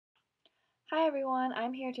Hi everyone,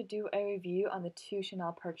 I'm here to do a review on the two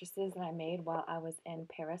Chanel purchases that I made while I was in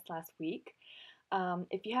Paris last week.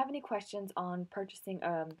 If you have any questions on purchasing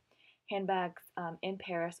handbags in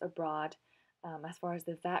Paris abroad, as far as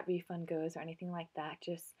the VAT refund goes or anything like that,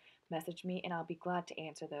 just message me and I'll be glad to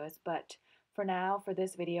answer those. But for now, for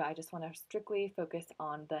this video, I just want to strictly focus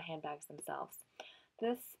on the handbags themselves.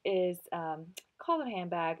 This is called a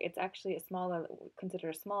handbag. It's actually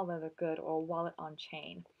considered a small leather good or a wallet on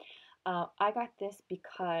chain. I got this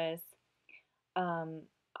because um,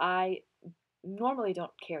 I normally don't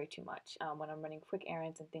carry too much when I'm running quick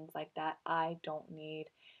errands and things like that. I don't need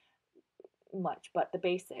much, but the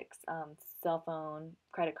basics, cell phone,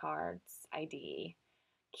 credit cards, ID,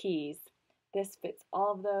 keys. This fits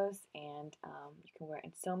all of those, and you can wear it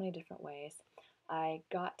in so many different ways. I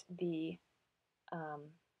got the um,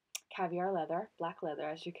 caviar leather, black leather,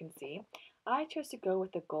 as you can see. I chose to go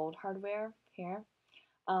with the gold hardware here.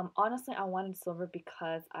 Honestly, I wanted silver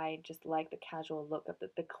because I just like the casual look of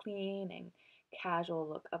the clean and casual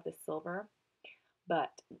look of the silver.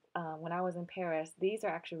 But when I was in Paris, these are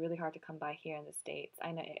actually really hard to come by here in the States.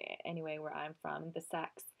 I know anyway where I'm from, the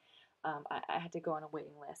Saks, I had to go on a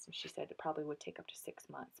waiting list, and she said it probably would take up to 6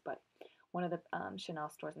 months. But one of the Chanel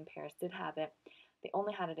stores in Paris did have it. They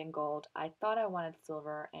only had it in gold. I thought I wanted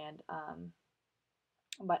silver, and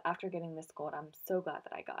but after getting this gold, I'm so glad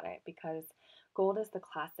that I got it because gold is the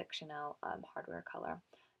classic Chanel hardware color.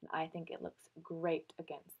 And I think it looks great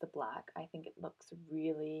against the black. I think it looks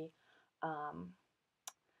really um,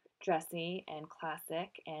 dressy and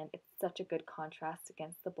classic, and it's such a good contrast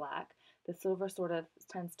against the black. The silver sort of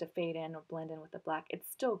tends to fade in or blend in with the black.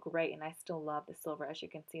 It's still great, and I still love the silver. As you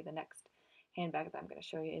can see, the next handbag that I'm going to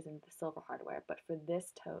show you is in the silver hardware. But for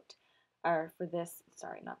this tote, or for this,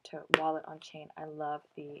 sorry, not tote, wallet on chain, I love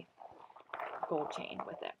the gold chain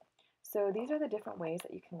with it. So these are the different ways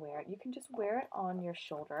that you can wear it. You can just wear it on your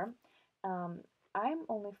shoulder. I'm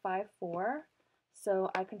only 5'4",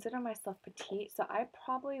 so I consider myself petite, so I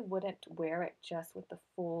probably wouldn't wear it just with the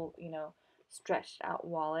full, stretched out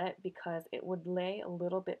wallet because it would lay a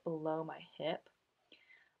little bit below my hip.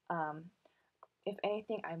 Um, if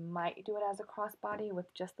anything, I might do it as a crossbody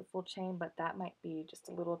with just the full chain, but that might be just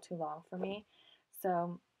a little too long for me.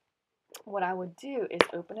 So what I would do is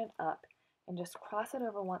open it up and just cross it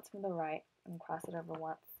over once from the right and cross it over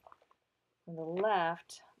once from the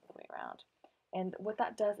left, the way around. And what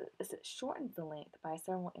that does is it shortens the length by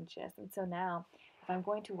several inches. And so now, if I'm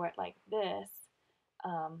going to wear it like this,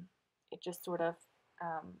 it just sort of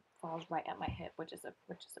falls right at my hip, which is a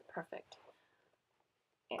perfect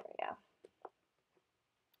area.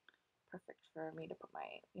 Perfect for me to put my,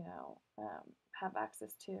 have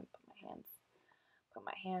access to and put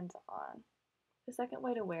my hands on. The second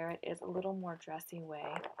way to wear it is a little more dressy way.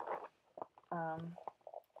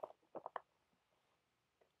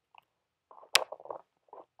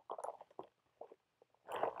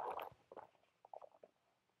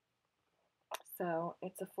 So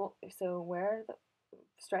it's a full. So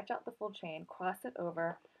stretch out the full chain, cross it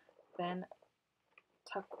over, then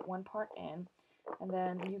tuck one part in, and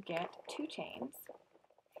then you get two chains.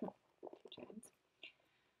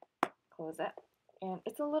 Close it. And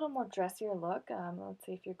it's a little more dressier look. Let's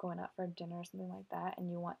say if you're going out for dinner or something like that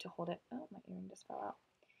and you want to hold it, oh, my earring just fell out.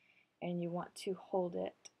 And you want to hold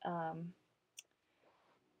it,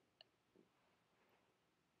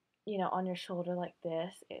 on your shoulder like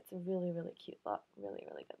this. It's a really, really cute look. Really,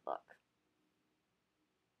 really good look.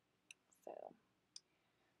 So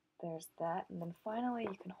there's that. And then finally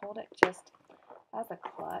you can hold it just as a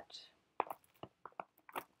clutch.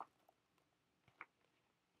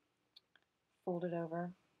 Fold it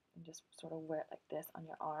over and just sort of wear it like this on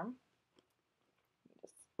your arm. Let me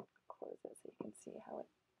just close it so you can see how it.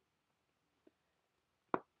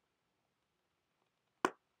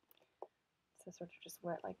 So sort of just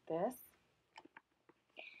wear it like this.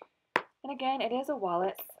 And again, it is a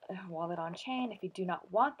wallet on chain. If you do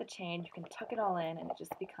not want the chain, you can tuck it all in and it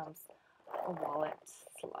just becomes a wallet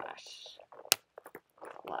slash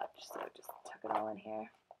clutch. So just tuck it all in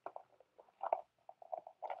here.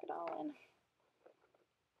 Tuck it all in.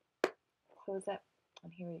 Close it.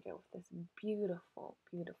 And here we go with this beautiful,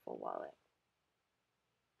 beautiful wallet.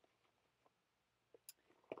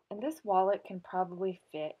 And this wallet can probably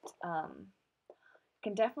fit,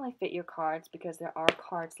 can definitely fit your cards because there are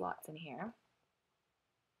card slots in here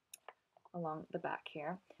along the back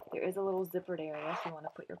here. There is a little zippered area if you want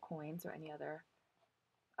to put your coins or any other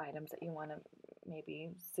items that you want to maybe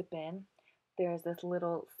zip in. There's this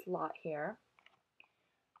little slot here.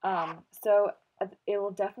 So it will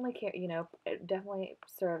definitely carry, it definitely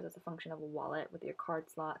serves as a function of a wallet with your card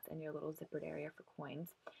slots and your little zippered area for coins.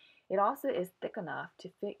 It also is thick enough to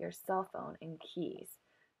fit your cell phone and keys.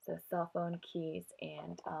 So cell phone, keys,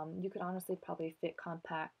 and you could honestly probably fit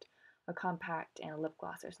a compact and a lip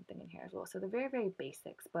gloss or something in here as well. So they're very, very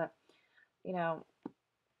basics, but you know,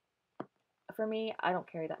 for me, I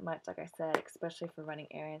don't carry that much, like I said, especially for running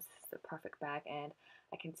errands. This is the perfect bag, and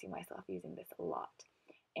I can see myself using this a lot.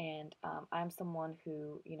 And I'm someone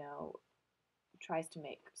who, tries to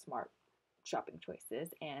make smart shopping choices.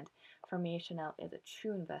 And for me, Chanel is a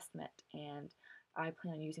true investment, and I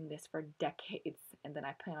plan on using this for decades. And then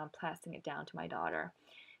I plan on passing it down to my daughter.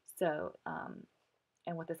 So,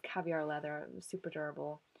 and with this caviar leather, super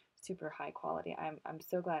durable, super high quality. I'm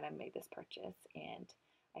so glad I made this purchase, and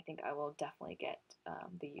I think I will definitely get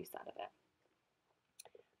the use out of it.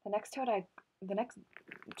 The next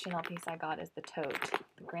Chanel piece I got is the Tote,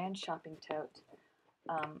 the Grand Shopping Tote.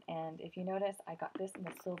 And if you notice, I got this in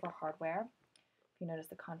the silver hardware. If you notice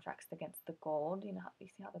the contrast against the gold, you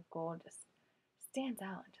see how the gold just stands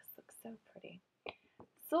out and just looks so pretty.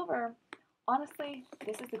 Silver, honestly,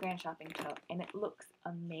 this is the Grand Shopping Tote, and it looks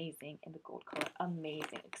amazing in the gold color.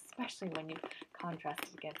 Amazing, especially when you contrast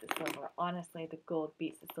it against the silver. Honestly, the gold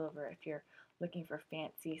beats the silver if you're looking for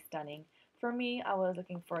fancy, stunning. For me, I was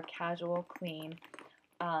looking for a casual, clean,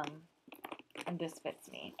 and this fits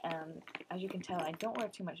me. As you can tell, I don't wear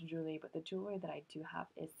too much jewelry, but the jewelry that I do have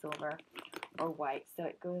is silver or white, so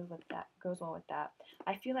it goes well with that.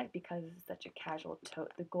 I feel like because this is such a casual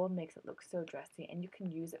tote, the gold makes it look so dressy, and you can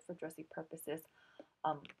use it for dressy purposes,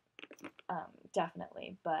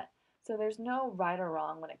 definitely. But so there's no right or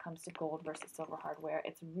wrong when it comes to gold versus silver hardware.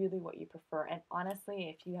 It's really what you prefer. And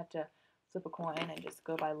honestly, if you had to flip a coin and just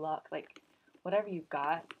go by luck, like whatever you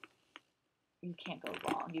got, you can't go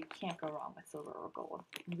wrong. You can't go wrong with silver or gold.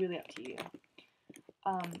 Really up to you.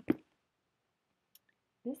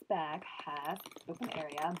 This bag has open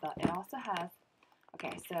area, but it also has,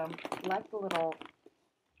 okay, so like the little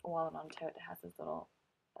wallet on Tote, it has this little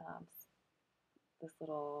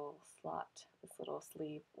slot, this little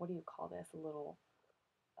sleeve. What do you call this? A little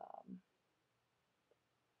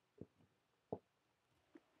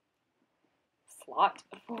slot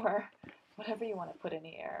for whatever you want to put in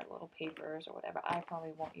here, little papers or whatever. I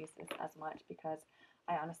probably won't use this as much because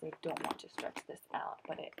I honestly don't want to stretch this out,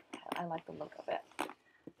 but I like the look of it.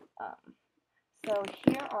 So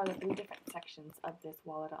here are the 3 different sections of this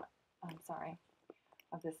wallet,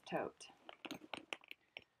 of this tote.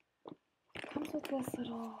 It comes with this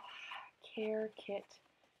little care kit,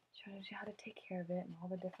 shows you how to take care of it in all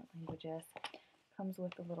the different languages. It comes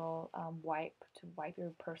with a little wipe to wipe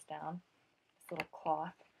your purse down, this little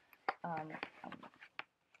cloth. I'm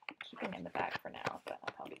keeping it in the bag for now, but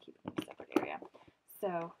I'll probably keep it in a separate area.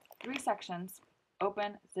 So 3 sections,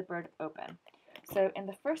 open, zippered, open. So in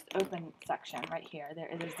the first open section right here, there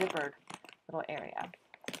is a zippered little area.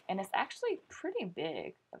 And it's actually pretty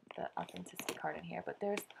big, the authenticity card in here, but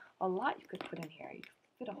there's a lot you could put in here. You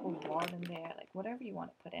could fit a whole wallet in there, like whatever you want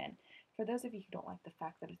to put in. For those of you who don't like the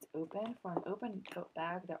fact that it's open, for an open tote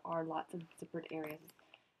bag, there are lots of zippered areas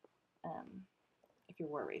if you're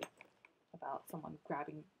worried about someone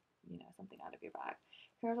grabbing, something out of your bag.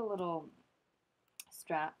 Here's a little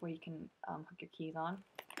strap where you can hook your keys on.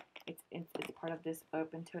 It's part of this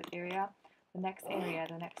open tote area. The next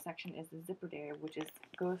next section is the zippered area, which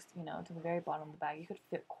goes to the very bottom of the bag. You could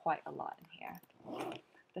fit quite a lot in here.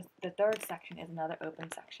 The third section is another open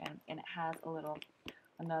section, and it has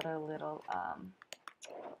another little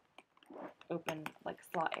open like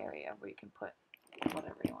slot area where you can put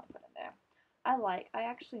whatever you want to put in there. I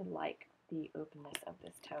actually like the openness of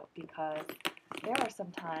this tote because there are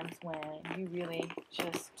some times when you really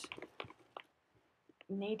just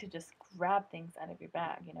need to just grab things out of your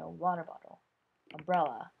bag, water bottle,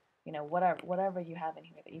 umbrella, whatever you have in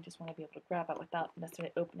here that you just want to be able to grab out without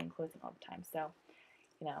necessarily opening and closing all the time. So,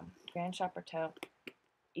 Grand Shopper Tote,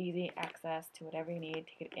 easy access to whatever you need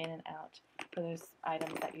to get in and out for those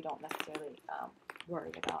items that you don't necessarily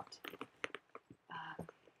worry about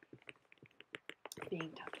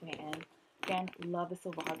being tucked in. Again, love the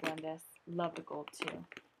silver hardware on this, love the gold too.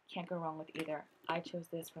 Can't go wrong with either. I chose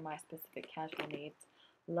this for my specific casual needs.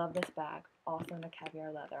 Love this bag, also in the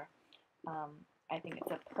caviar leather. I think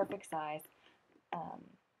it's a perfect size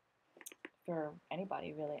for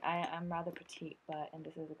anybody, really. I'm rather petite, and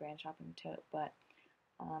this is a Grand Shopping Tote, but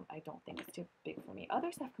I don't think it's too big for me.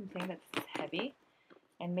 Others have complained that this is heavy,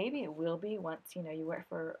 and maybe it will be once you wear it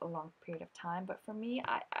for a long period of time. But for me,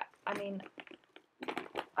 I mean,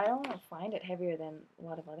 I don't find it heavier than a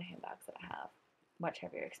lot of other handbags that I have. Much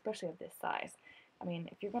heavier, especially of this size. I mean,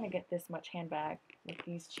 if you're going to get this much handbag with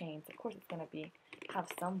these chains, of course it's going to have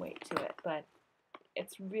some weight to it, but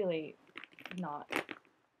it's really not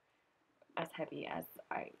as heavy as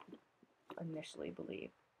I initially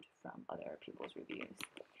believed from other people's reviews.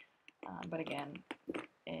 But again,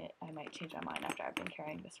 I might change my mind after I've been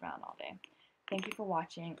carrying this around all day. Thank you for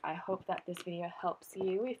watching. I hope that this video helps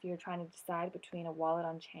you if you're trying to decide between a wallet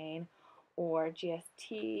on chain or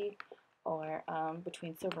GST or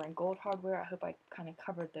between silver and gold hardware. I hope I kind of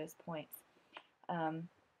covered those points.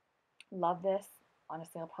 Love this.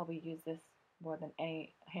 Honestly, I'll probably use this more than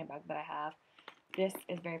any handbag that I have. This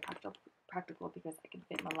is very practical because I can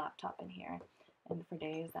fit my laptop in here, and for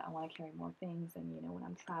days that I want to carry more things, and when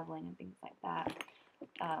I'm traveling and things like that.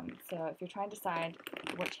 So if you're trying to decide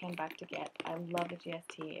which handbag to get, I love the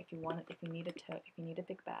GST. If you need a tote, if you need a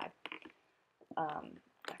big bag,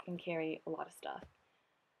 I can carry a lot of stuff.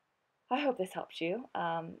 I hope this helps you.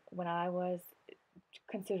 When I was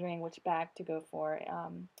considering which bag to go for,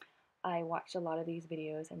 I watched a lot of these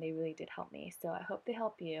videos and they really did help me. So I hope they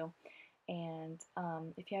help you. And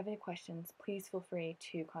if you have any questions, please feel free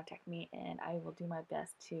to contact me and I will do my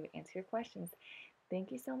best to answer your questions.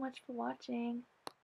 Thank you so much for watching.